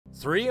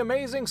Three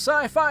amazing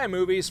sci-fi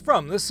movies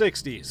from the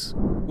 60s.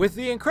 With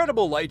the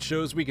incredible light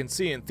shows we can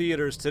see in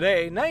theaters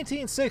today,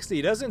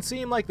 1960 doesn't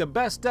seem like the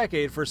best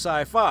decade for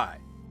sci-fi.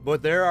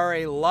 But there are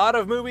a lot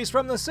of movies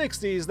from the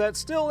 60s that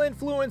still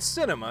influence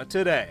cinema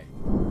today.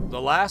 The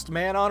Last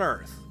Man on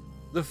Earth.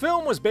 The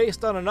film was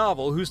based on a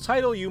novel whose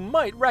title you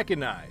might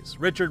recognize,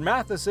 Richard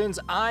Matheson's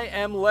I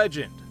Am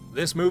Legend.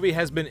 This movie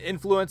has been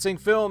influencing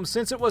film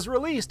since it was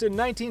released in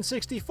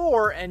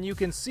 1964, and you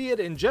can see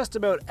it in just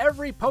about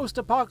every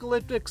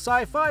post-apocalyptic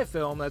sci-fi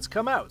film that's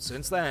come out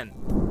since then.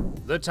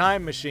 The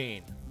Time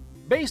Machine.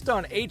 Based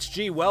on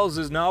H.G.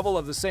 Wells' novel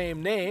of the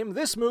same name,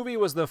 this movie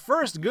was the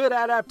first good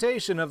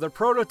adaptation of the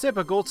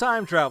prototypical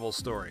time travel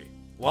story.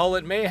 While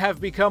it may have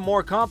become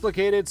more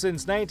complicated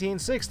since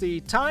 1960,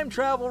 time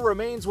travel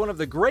remains one of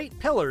the great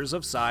pillars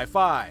of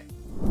sci-fi.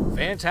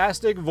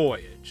 Fantastic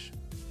Voyage.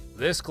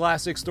 This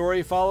classic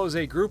story follows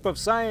a group of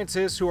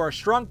scientists who are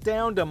shrunk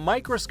down to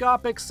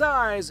microscopic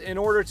size in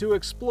order to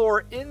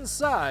explore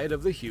inside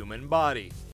of the human body.